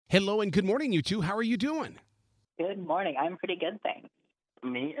Hello and good morning, you two. How are you doing? Good morning. I'm pretty good, thanks.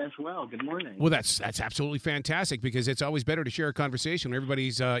 Me as well. Good morning. Well, that's absolutely fantastic because it's always better to share a conversation when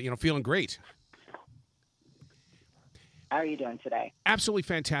everybody's feeling great. How are you doing today? Absolutely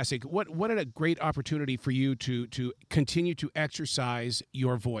fantastic. What a great opportunity for you to continue to exercise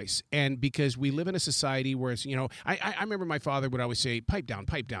your voice. And because we live in a society where it's, I remember my father would always say, pipe down,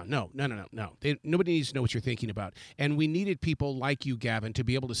 pipe down. No. Nobody needs to know what you're thinking about. And we needed people like you, Gavin, to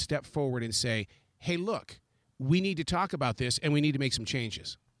be able to step forward and say, hey, look, we need to talk about this and we need to make some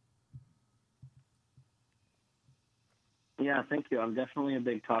changes. Yeah, thank you. I'm definitely a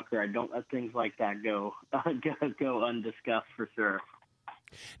big talker. I don't let things like that go undiscussed for sure.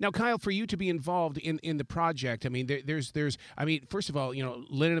 Now, Kyle, for you to be involved in the project, I mean, first of all,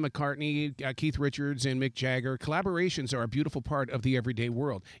 Lennon and McCartney, Keith Richards, and Mick Jagger, collaborations are a beautiful part of the everyday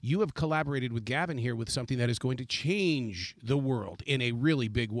world. You have collaborated with Gavin here with something that is going to change the world in a really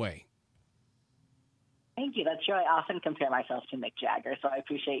big way. Thank you. That's true. I often compare myself to Mick Jagger, so I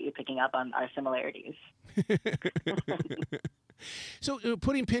appreciate you picking up on our similarities. So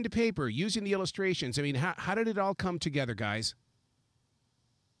putting pen to paper, using the illustrations, I mean, how did it all come together, guys?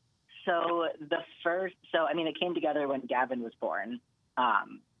 So it came together when Gavin was born,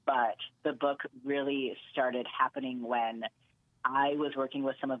 but the book really started happening when I was working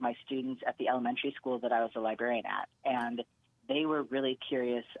with some of my students at the elementary school that I was a librarian at, and they were really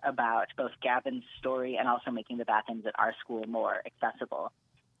curious about both Gavin's story and also making the bathrooms at our school more accessible.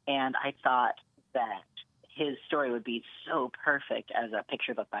 And I thought that his story would be so perfect as a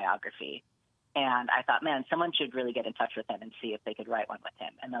picture book biography. And I thought, man, someone should really get in touch with him and see if they could write one with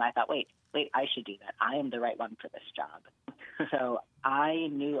him. And then I thought, wait, I should do that. I am the right one for this job. So I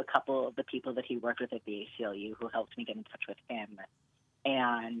knew a couple of the people that he worked with at the ACLU who helped me get in touch with him.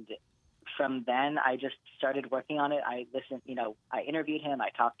 And from then, I just started working on it. I listened, I interviewed him, I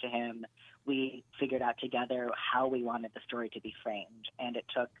talked to him. We figured out together how we wanted the story to be framed. And it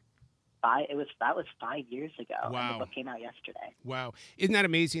took that was 5 years ago. Wow. And the book came out yesterday. Wow. Isn't that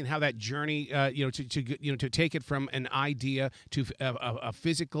amazing how that journey, to take it from an idea to a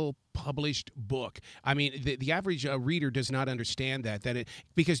physical published book. I mean, the average reader does not understand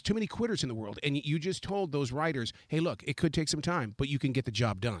because too many quitters in the world. And you just told those writers, hey, look, it could take some time, but you can get the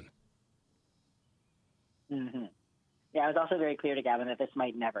job done. Mm-hmm. Yeah, I was also very clear to Gavin that this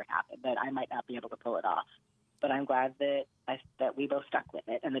might never happen, that I might not be able to pull it off. But I'm glad that we both stuck with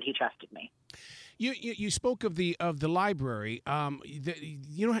it and that he trusted me. You spoke of the library.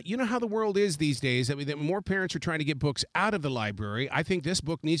 You know how the world is these days. I mean, that more parents are trying to get books out of the library. I think this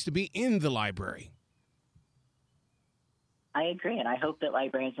book needs to be in the library. I agree, and I hope that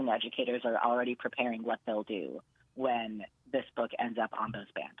librarians and educators are already preparing what they'll do when this book ends up on those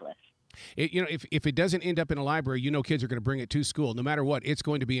banned lists. If it doesn't end up in a library, kids are going to bring it to school. No matter what, it's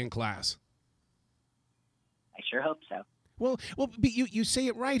going to be in class. I sure hope so. Well, but you say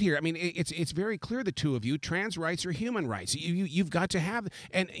it right here. I mean, it's very clear, the two of you. Trans rights are human rights. You've got to have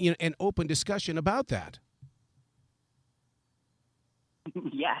an open discussion about that.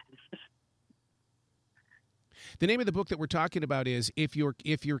 Yes. The name of the book that we're talking about is If Your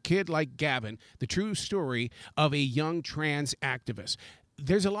Kid Like Gavin, the true story of a young trans activist.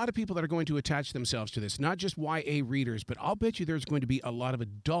 There's a lot of people that are going to attach themselves to this, not just YA readers, but I'll bet you there's going to be a lot of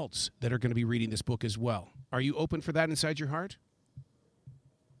adults that are going to be reading this book as well. Are you open for that inside your heart?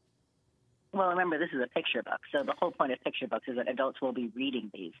 Well, remember, this is a picture book, so the whole point of picture books is that adults will be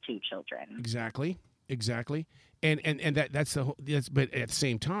reading these to children. Exactly. And but at the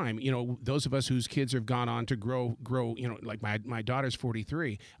same time, those of us whose kids have gone on to grow, like my daughter's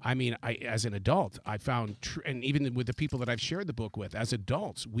 43. I mean, as an adult, I found, and even with the people that I've shared the book with, as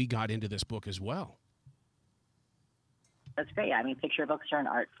adults, we got into this book as well. That's great. I mean, picture books are an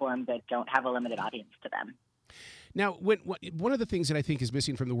art form that don't have a limited audience to them. Now, one of the things that I think is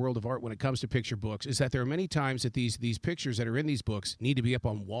missing from the world of art when it comes to picture books is that there are many times that these pictures that are in these books need to be up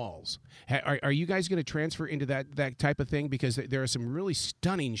on walls. Are you guys going to transfer into that type of thing? Because there are some really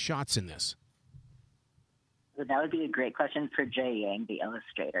stunning shots in this. So that would be a great question for Jay Yang, the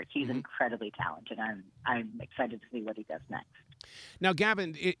illustrator. He's incredibly talented. I'm excited to see what he does next. Now,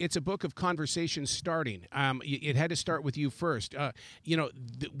 Gavin, it's a book of conversation starting. It had to start with you first.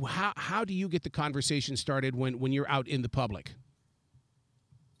 How do you get the conversation started when you're out in the public?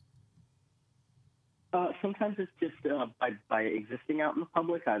 Sometimes it's just by existing out in the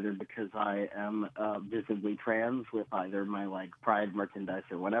public, either because I am visibly trans with either my Pride merchandise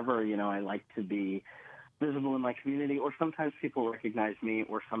or whatever. I like to be visible in my community, or sometimes people recognize me,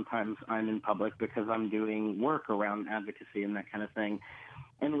 or sometimes I'm in public because I'm doing work around advocacy and that kind of thing.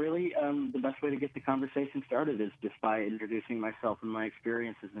 And really, the best way to get the conversation started is just by introducing myself and my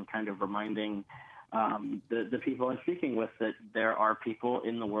experiences and kind of reminding the people I'm speaking with that there are people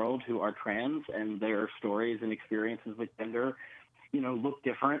in the world who are trans, and their stories and experiences with gender, look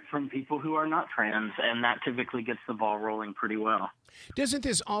different from people who are not trans, and that typically gets the ball rolling pretty well. Doesn't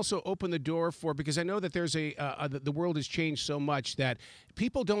this also open the door for, because I know that there's the world has changed so much that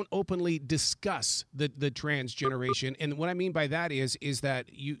people don't openly discuss the trans generation, and what I mean by that is that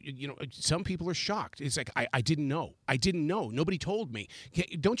some people are shocked. It's like I didn't know, nobody told me.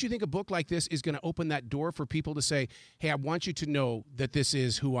 Don't you think a book like this is going to open that door for people to say, hey, I want you to know that this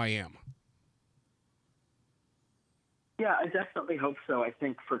is who I am? Yeah, I definitely hope so. I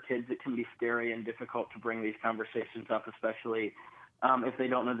think for kids it can be scary and difficult to bring these conversations up, especially if they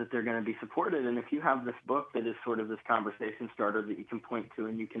don't know that they're going to be supported. And if you have this book that is sort of this conversation starter that you can point to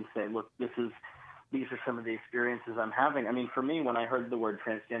and you can say, look, these are some of the experiences I'm having. I mean, for me, when I heard the word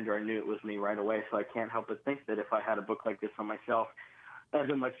transgender, I knew it was me right away. So I can't help but think that if I had a book like this on myself as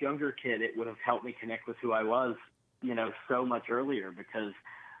a much younger kid, it would have helped me connect with who I was, so much earlier because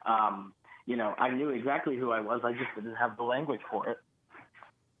I knew exactly who I was. I just didn't have the language for it.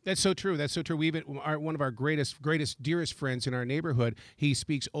 That's so true. That's so true. One of our greatest, dearest friends in our neighborhood, he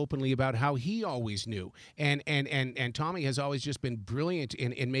speaks openly about how he always knew. And Tommy has always just been brilliant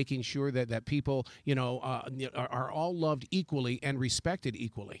in making sure that people, are all loved equally and respected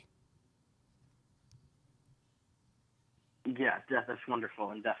equally. Yeah, that's wonderful,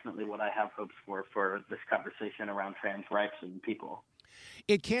 and definitely what I have hopes for this conversation around trans rights and people.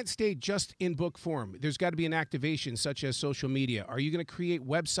 It can't stay just in book form. There's got to be an activation such as social media. Are you going to create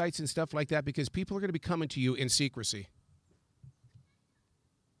websites and stuff like that? Because people are going to be coming to you in secrecy.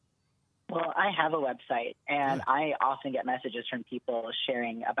 Well, I have a website, and I often get messages from people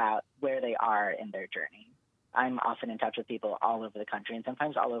sharing about where they are in their journey. I'm often in touch with people all over the country and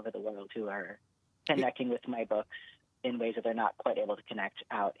sometimes all over the world who are connecting with my books in ways that they're not quite able to connect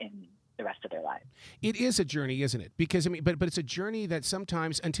out in the rest of their lives. It is a journey, isn't it? Because but it's a journey that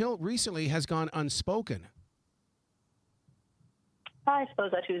sometimes, until recently, has gone unspoken. I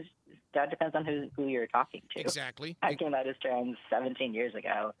suppose that depends on who you're talking to. Exactly. I came out as trans 17 years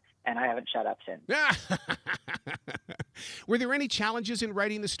ago, and I haven't shut up since. Were there any challenges in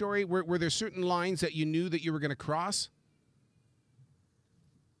writing the story? Were there certain lines that you knew that you were going to cross?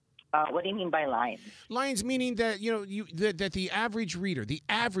 What do you mean by lines? Lines meaning that that the average reader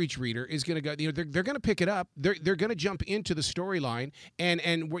is going to go. They're going to pick it up. They're going to jump into the storyline, and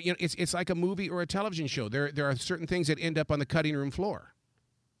it's like a movie or a television show. There are certain things that end up on the cutting room floor.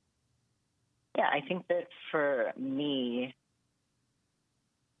 Yeah, I think that for me,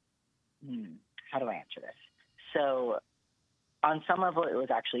 how do I answer this? So, on some level, it was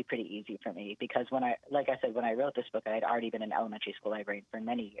actually pretty easy for me because when I wrote this book, I had already been an elementary school librarian for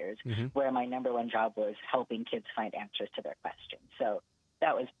many years, where my number one job was helping kids find answers to their questions. So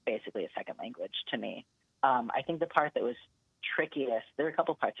that was basically a second language to me. I think the part that was trickiest, there were a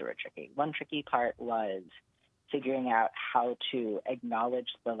couple parts that were tricky. One tricky part was figuring out how to acknowledge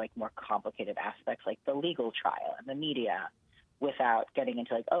the more complicated aspects, like the legal trial and the media, without getting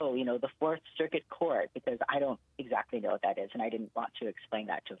into the Fourth Circuit Court, because I don't exactly know what that is, and I didn't want to explain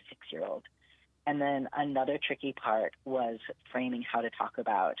that to a 6-year-old. And then another tricky part was framing how to talk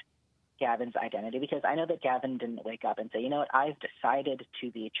about Gavin's identity, because I know that Gavin didn't wake up and say, I've decided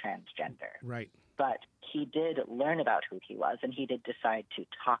to be transgender. Right. But he did learn about who he was, and he did decide to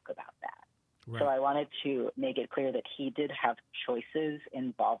talk about that. Right. So I wanted to make it clear that he did have choices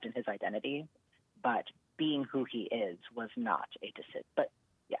involved in his identity, but being who he is was not a decision. But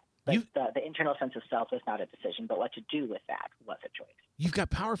the internal sense of self was not a decision, but what to do with that was a choice. You've got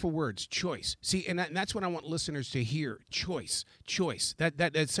powerful words, choice. See, and that's what I want listeners to hear, choice.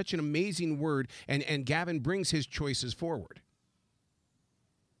 That's such an amazing word, and Gavin brings his choices forward.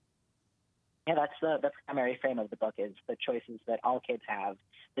 Yeah, that's the primary frame of the book, is the choices that all kids have,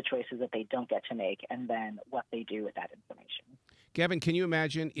 the choices that they don't get to make, and then what they do with that information. Gavin, can you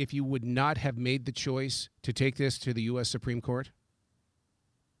imagine if you would not have made the choice to take this to the U.S. Supreme Court?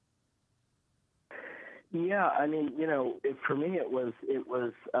 Yeah, I mean, for me it was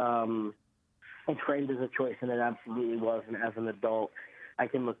framed as a choice, and it absolutely was. And as an adult, I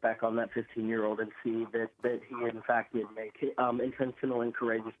can look back on that 15-year-old and see that he, in fact, did make intentional and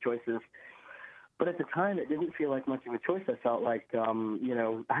courageous choices. But at the time, it didn't feel like much of a choice. I felt like,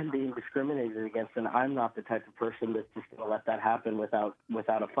 I'm being discriminated against, and I'm not the type of person that's just going to let that happen without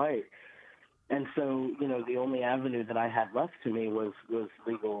a fight. And so, the only avenue that I had left to me was a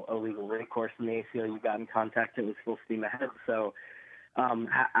legal recourse, and the ACLU got in contact. It was full steam ahead. So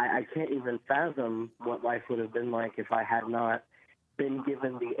I can't even fathom what life would have been like if I had not been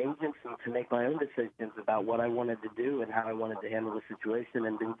given the agency to make my own decisions about what I wanted to do and how I wanted to handle the situation,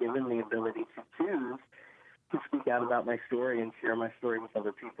 and been given the ability to choose to speak out about my story and share my story with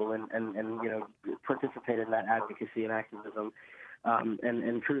other people, and participate in that advocacy and activism.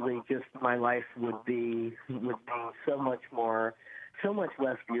 And truly, just my life would be so much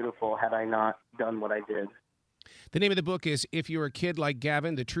less beautiful had I not done what I did. The name of the book is If You're a Kid Like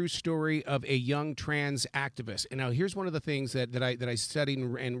Gavin, The True Story of a Young Trans Activist. And now here's one of the things that I studied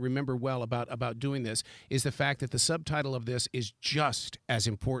and remember well about doing this is the fact that the subtitle of this is just as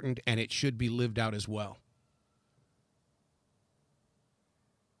important, and it should be lived out as well.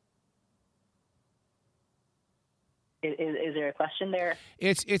 Is there a question there?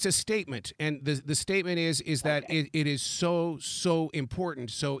 It's a statement, and the statement is that Okay. it is so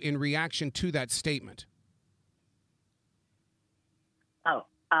important. So in reaction to that statement. Oh,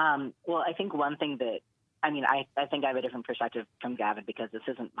 well, I think one thing that, I think I have a different perspective from Gavin because this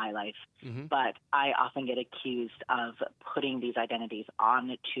isn't my life, but I often get accused of putting these identities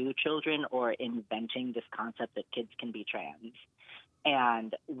on to children or inventing this concept that kids can be trans.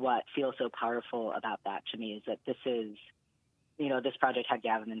 And what feels so powerful about that to me is that this is, this project had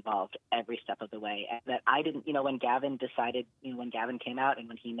Gavin involved every step of the way. And that I didn't, when Gavin decided, when Gavin came out and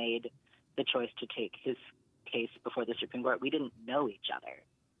when he made the choice to take his case before the Supreme Court, we didn't know each other.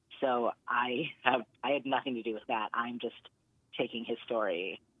 So I had nothing to do with that. I'm just taking his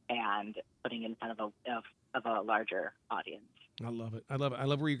story and putting it in front of a larger audience. I love it. I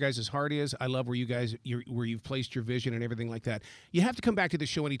love where you guys' heart is. I love where where you've placed your vision and everything like that. You have to come back to the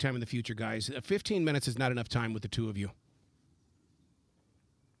show anytime in the future, guys. 15 minutes is not enough time with the two of you.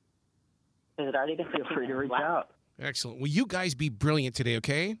 Is it already been Feel free to reach Wow. out. Excellent. Will you guys be brilliant today,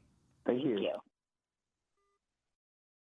 okay? Thank you. Thank you.